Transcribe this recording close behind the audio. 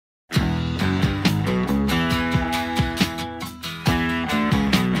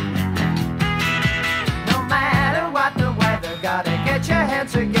get your head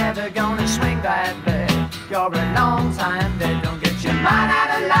together, gonna swing that bed. You're a long time dead, don't get your mind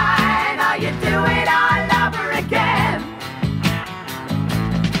out of line, or you do it all over again.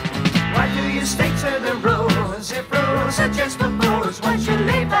 Why do you stick to the rules? If rules are just for fools, once you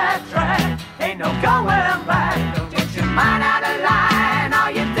leave that track, ain't no going back. Don't get your mind out of line, or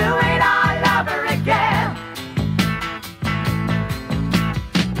you do it all over again.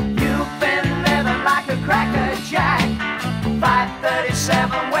 You've been living like a cracker jack,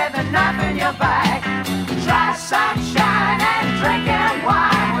 537 with a knife in your back. Try sunshine and drinking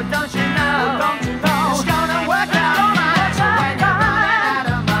wine. Well, don't you know, it's gonna work out fine. So when you're running out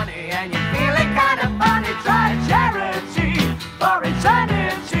of money and you're feeling kind of funny, try charity for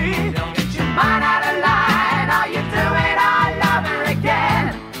eternity. Don't get your mind out of line, or you do it all over again.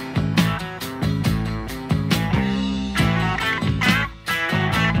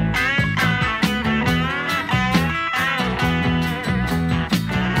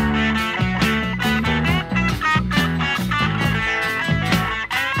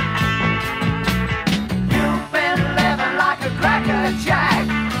 Jack,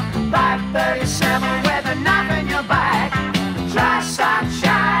 537 with a knife in your back. Try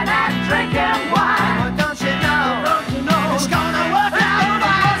sunshine and drinking wine. Well, don't you know, it's gonna work out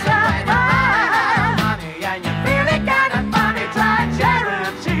fine. So when you're running out of money and you're feeling kind of funny, try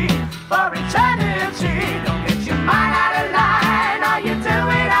charity for eternity. Don't get your mind out of line, or you do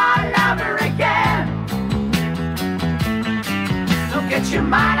it all over again. Don't get your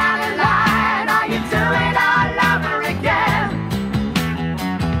mind out of